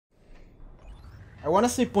I want to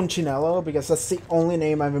say Punchinello because that's the only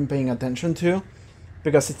name I've been paying attention to.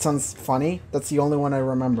 Because it sounds funny. That's the only one I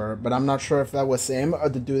remember. But I'm not sure if that was him or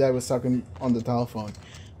the dude I was talking on the telephone.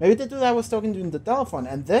 Maybe the dude I was talking to on the telephone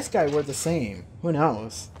and this guy were the same. Who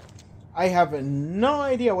knows? I have no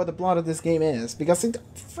idea what the plot of this game is. Because it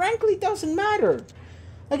frankly doesn't matter.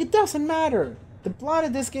 Like, it doesn't matter. The plot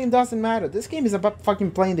of this game doesn't matter. This game is about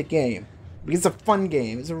fucking playing the game. It's a fun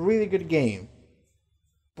game. It's a really good game.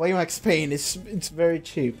 Play Max Payne, it's very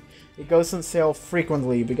cheap. It goes on sale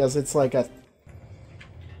frequently because it's like a...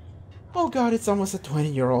 Oh god, it's almost a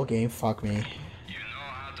 20-year-old game. Fuck me. You know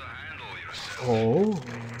how to handle yourself.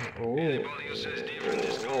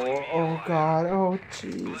 Oh god, oh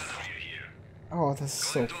jeez. Oh, that's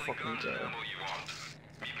so fucking good.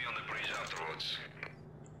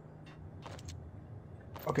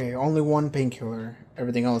 Okay, only one painkiller.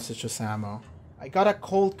 Everything else is just ammo. I got a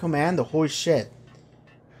Colt Commando, holy shit.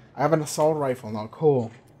 I have an assault rifle now,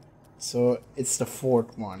 cool. So, it's the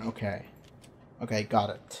fourth one, okay. Okay, got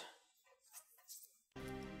it.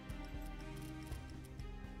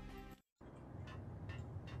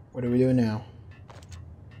 What do we do now?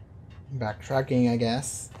 Backtracking, I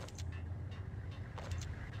guess.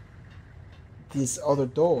 This other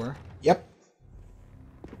door. Yep.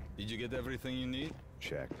 Did you get everything you need?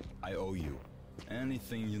 Check. I owe you.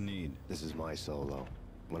 Anything you need. This is my solo.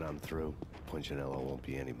 When I'm through, Punchinello won't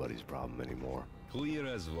be anybody's problem anymore. Clear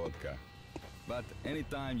as vodka. But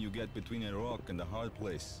anytime you get between a rock and a hard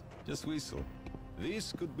place, just whistle.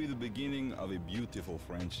 This could be the beginning of a beautiful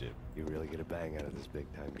friendship. You really get a bang out of this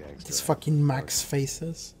big-time gangster. These fucking Max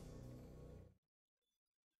faces.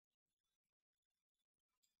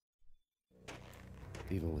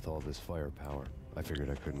 Even with all this firepower, I figured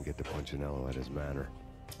I couldn't get to Punchinello at his manor.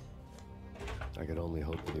 I could only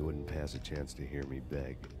hope that he wouldn't pass a chance to hear me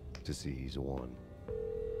beg, to see he's won.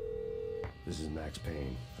 This is Max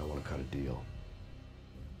Payne. I want to cut a deal.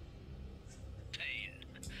 Payne,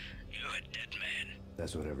 you're a dead man.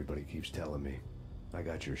 That's what everybody keeps telling me. I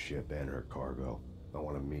got your ship and her cargo. I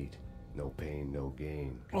want to meet. No pain, no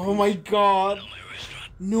gain. Oh my god.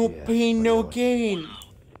 No Yeah, pain, I no know it. gain.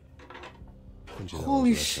 Punchinello's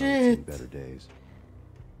Holy restaurant had seen shit. better days.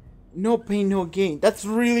 No pain, no gain. That's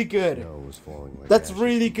really good. Snow was falling like That's ashes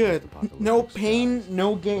really from good. post-apocalyptic No pain, skies.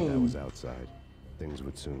 no But that gain. was outside. Things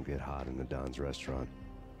would soon get hot in the Don's restaurant.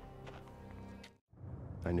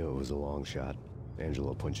 I knew it was a long shot.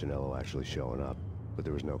 Angelo Punchinello actually showing up, but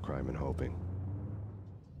there was no crime in hoping.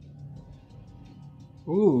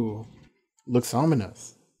 Ooh. Looks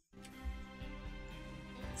ominous.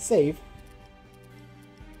 Save.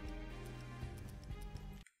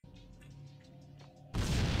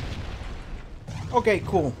 Okay,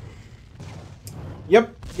 cool.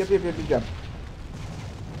 Yep.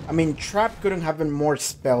 I mean, trap couldn't have been more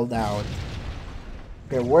spelled out.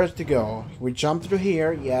 Okay, where to go? We jump through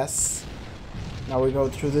here, yes. Now we go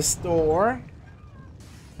through this door.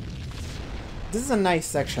 This is a nice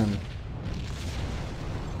section.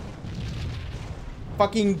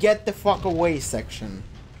 Fucking get the fuck away section.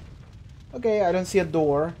 Okay, I don't see a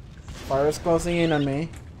door. Fire is closing in on me.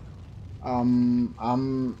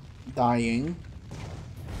 I'm dying.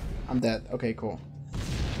 I'm dead. Okay, cool.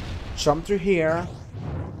 Jump through here.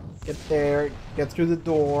 Get there. Get through the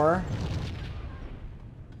door.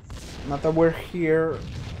 Not that we're here.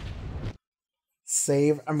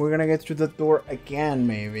 Save. And we're gonna get through the door again,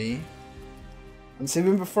 maybe. I'm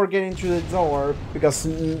saving before getting through the door. Because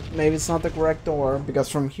maybe it's not the correct door. Because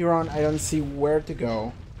from here on, I don't see where to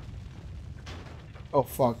go. Oh,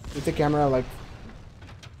 fuck. Did the camera, like,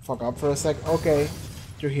 fuck up for a sec? Okay.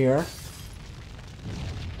 Through here.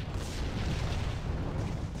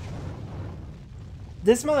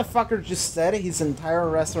 This motherfucker just set his entire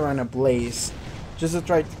restaurant ablaze just to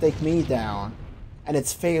try to take me down. And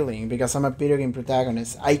it's failing because I'm a video game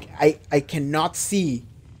protagonist. I cannot see.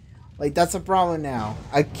 Like, that's a problem now.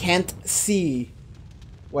 I can't see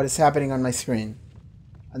what is happening on my screen.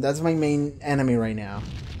 And that's my main enemy right now.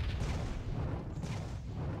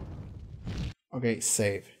 Okay,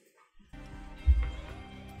 save.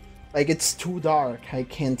 Like, it's too dark. I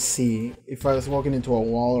can't see if I was walking into a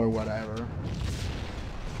wall or whatever.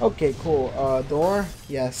 Okay, cool. Door?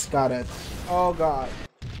 Yes, got it. Oh god.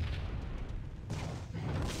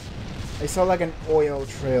 I saw like an oil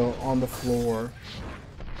trail on the floor.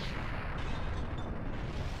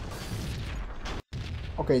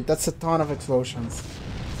 Okay, that's a ton of explosions.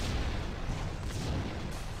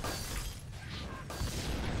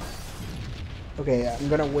 Okay, I'm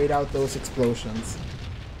gonna wait out those explosions.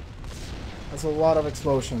 That's a lot of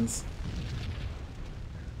explosions.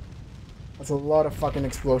 That's a lot of fucking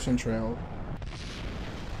explosion trail.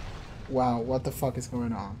 Wow, what the fuck is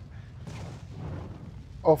going on?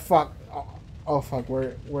 Oh fuck. Oh fuck,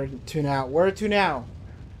 where to now? Where to now?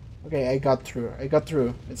 Okay, I got through.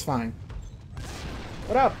 It's fine.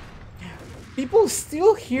 What up? People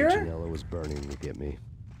still here? Punchinello was burning to get me.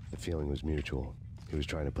 The feeling was mutual. He was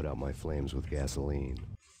trying to put out my flames with gasoline.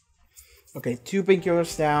 Okay, 2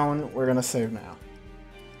 painkillers down. We're gonna save now.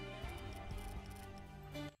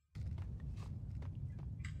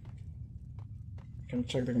 Can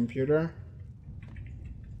check the computer.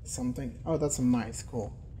 Something. Oh, that's a mice.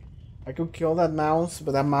 Cool. I could kill that mouse,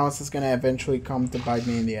 but that mouse is gonna eventually come to bite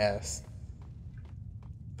me in the ass.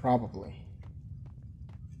 Probably.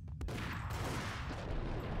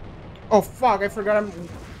 Oh fuck! I forgot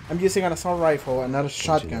I'm using an assault rifle and not a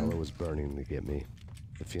shotgun. Punchinello was burning to get me.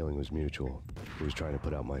 The feeling was mutual. He was trying to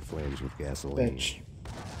put out my flames with gasoline. Bitch.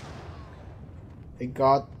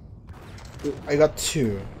 I got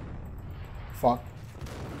 2. Fuck.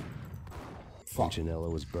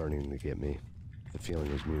 Punchinello was burning to get me. The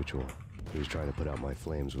feeling was mutual. He was trying to put out my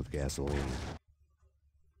flames with gasoline.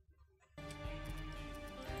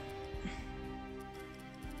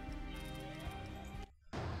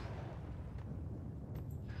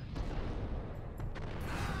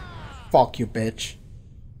 Fuck you, bitch.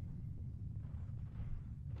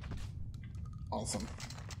 Awesome.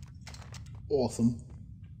 Awesome.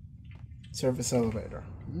 Service elevator.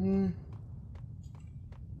 We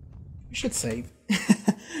should save.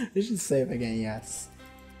 We should save again, yes.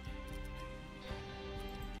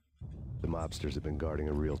 The mobsters have been guarding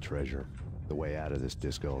a real treasure. The way out of this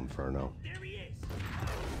disco inferno.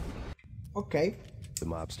 Okay. The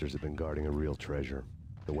mobsters have been guarding a real treasure.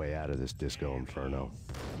 The way out of this disco inferno.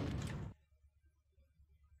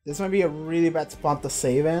 This might be a really bad spot to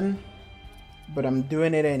save in, but I'm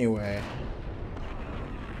doing it anyway.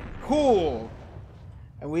 Cool!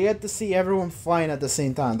 And we had to see everyone flying at the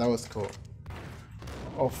same time. That was cool.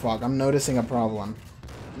 Oh fuck, I'm noticing a problem.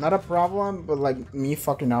 Not a problem, but like me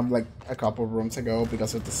fucking up like a couple rooms ago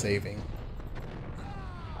because of the saving.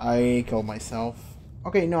 I killed myself.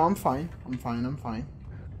 Okay, no, I'm fine. I'm fine.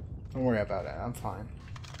 Don't worry about it. I'm fine.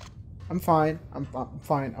 I'm fine. I'm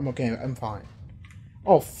fine. I'm okay. I'm fine.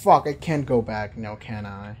 Oh fuck, I can't go back now, can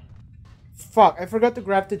I? Fuck, I forgot to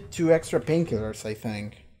grab the 2 extra painkillers, I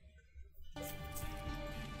think.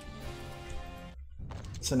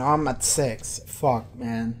 So now I'm at 6. Fuck,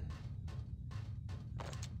 man.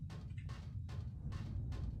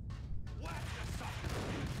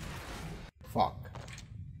 Fuck.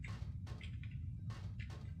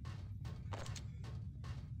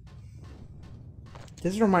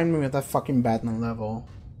 This reminds me of that fucking Batman level.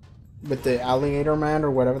 With the alligator man or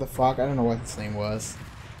whatever the fuck. I don't know what his name was.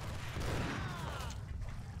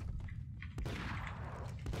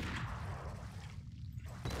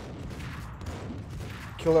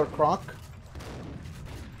 Killer Croc.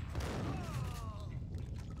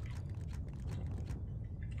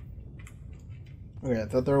 Okay, I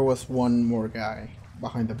thought there was one more guy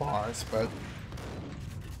behind the bars, but...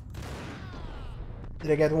 Did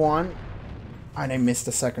I get one? And I missed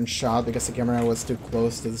the second shot because the camera was too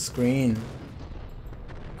close to the screen.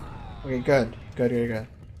 Okay, good. Good.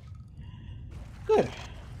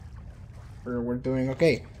 We're doing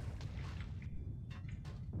okay.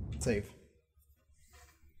 Save.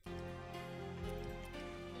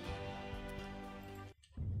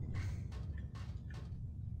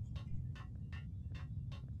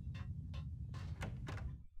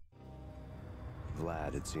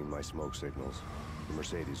 Vlad had seen my smoke signals. The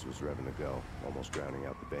Mercedes was revving to go, almost drowning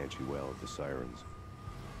out the Banshee wail of the sirens.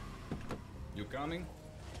 You coming?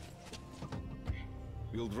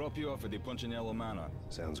 We'll drop you off at the Punchinello Manor.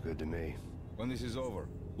 Sounds good to me. When this is over,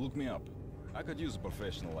 look me up. I could use a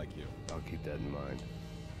professional like you. I'll keep that in mind.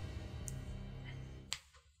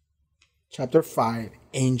 Chapter 5,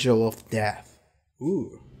 Angel of Death.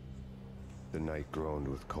 Ooh. The night groaned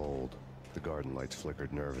with cold. The garden lights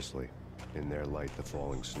flickered nervously. In their light, the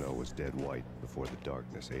falling snow was dead white before the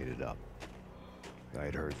darkness ate it up. I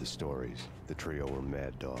had heard the stories. The trio were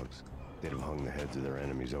mad dogs. They'd have hung the heads of their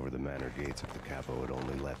enemies over the manor gates if the capo had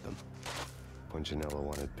only let them. Punchinello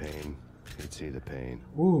wanted Payne. He'd see the pain.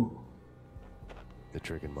 Ooh. The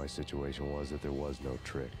trick in my situation was that there was no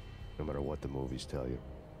trick, no matter what the movies tell you.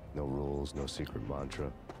 No rules, no secret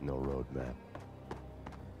mantra, no roadmap.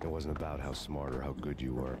 It wasn't about how smart or how good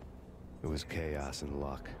you were. It was chaos and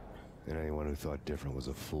luck. And anyone who thought different was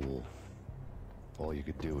a fool. All you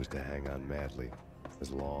could do was to hang on madly, as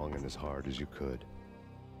long and as hard as you could.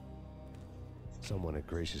 Someone had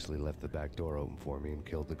graciously left the back door open for me and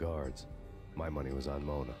killed the guards. My money was on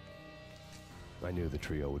Mona. I knew the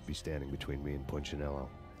trio would be standing between me and Punchinello.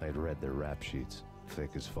 I had read their rap sheets.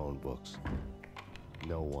 thick as phone books.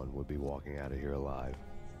 No one would be walking out of here alive.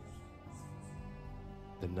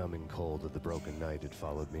 The numbing cold of the broken night had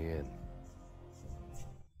followed me in.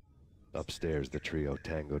 Upstairs, the trio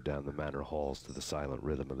tangoed down the manor halls to the silent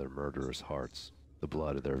rhythm of their murderous hearts, the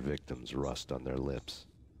blood of their victims rust on their lips.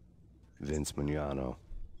 Vince Mignano,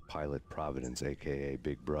 Pilot Providence, aka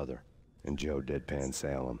Big Brother, and Joe Deadpan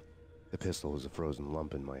Salem. The pistol was a frozen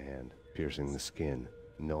lump in my hand, piercing the skin,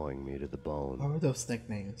 gnawing me to the bone. What were those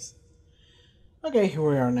nicknames? Okay, here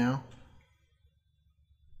we are now.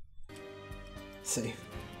 Save.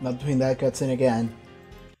 Not doing that cutscene again.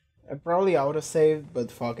 I probably auto-saved,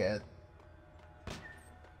 but fuck it.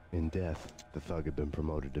 In death, the thug had been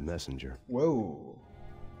promoted to messenger. Whoa.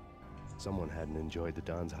 Someone hadn't enjoyed the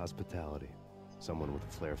Don's hospitality. Someone with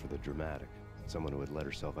a flair for the dramatic. Someone who had let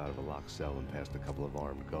herself out of a locked cell and past a couple of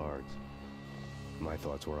armed guards. My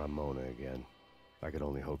thoughts were on Mona again. I could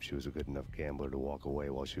only hope she was a good enough gambler to walk away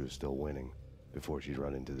while she was still winning, before she'd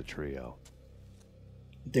run into the trio.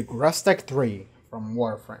 The Grustek 3 from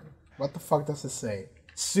Warframe. What the fuck does it say?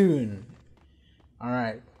 Soon.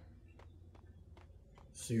 Alright.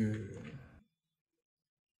 Soon.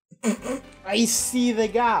 I see the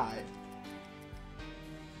guy.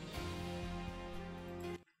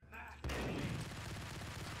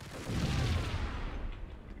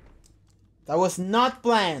 That was not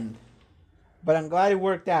planned, but I'm glad it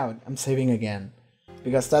worked out. I'm saving again,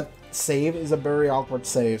 because that save is a very awkward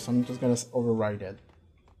save, so I'm just gonna overwrite it.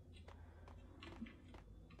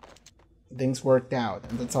 Things worked out,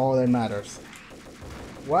 and that's all that matters.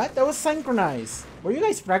 What? That was synchronized. Were you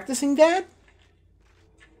guys practicing that?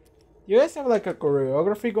 You guys have like a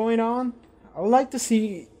choreography going on? I would like to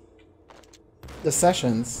see the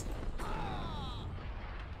sessions.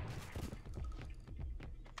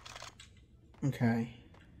 Okay.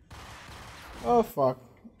 Oh fuck.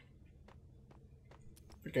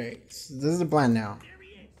 Okay, so this is the plan now.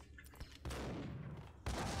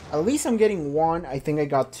 At least I'm getting one. I think I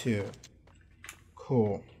got two.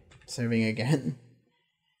 Cool. Saving again.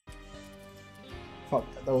 Fuck,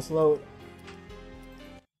 that was low.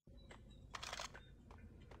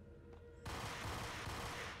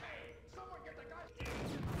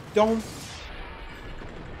 Don't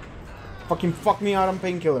fucking fuck me out on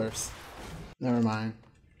painkillers. Never mind.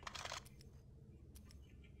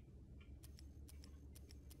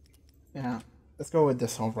 Yeah, let's go with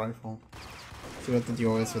this assault rifle. See what the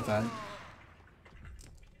deal is with that.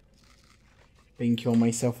 Being kill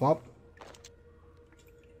myself up.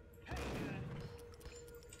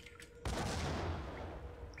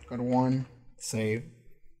 Got one. Save.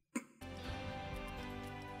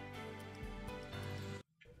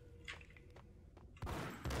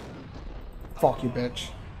 Fuck you, bitch.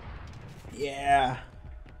 Yeah.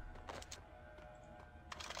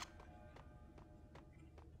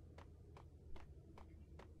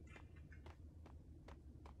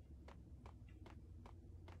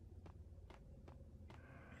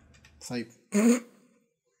 It's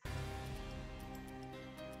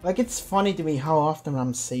like it's funny to me how often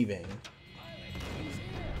I'm saving.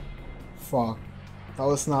 Fuck. That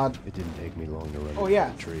was not. It didn't take me long to run Oh into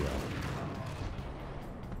yeah. the trio.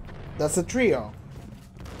 That's a trio.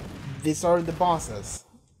 These are the bosses.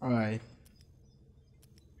 Alright.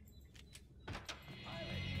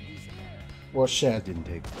 Well, shit. It didn't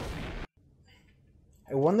take.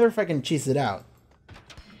 I wonder if I can cheese it out.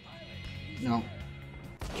 No.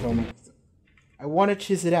 Kill me. I want to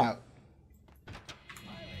cheese it out.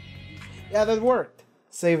 Yeah, that worked.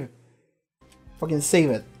 Save it. Fucking save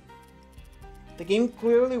it. The game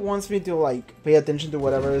clearly wants me to, like, pay attention to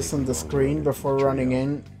whatever is on the screen before running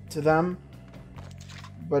in to them.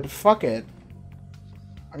 But fuck it.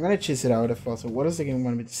 I'm gonna cheese it out if possible. What does the game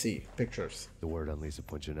want me to see? Pictures. The word on Lisa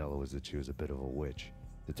Punchinello was that she was a bit of a witch.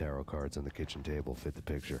 The tarot cards on the kitchen table fit the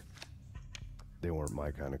picture. They weren't my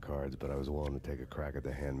kind of cards, but I was willing to take a crack at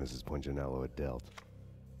the hand Mrs. Punchinello had dealt.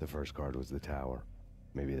 The first card was the tower.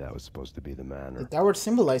 Maybe that was supposed to be the manor. The tower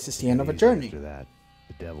symbolizes the end of a journey. After that,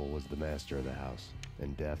 the devil was the master of the house,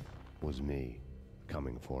 and death was me,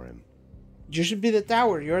 coming for him. You should be the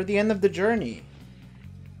tower. You're at the end of the journey.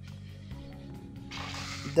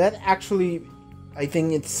 That actually, I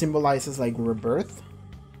think it symbolizes like rebirth,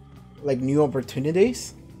 like new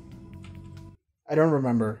opportunities. I don't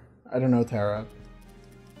remember. I don't know tarot.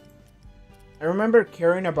 I remember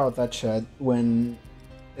caring about that shit when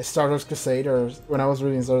Stardust Crusaders, when I was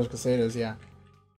reading Stardust Crusaders, yeah.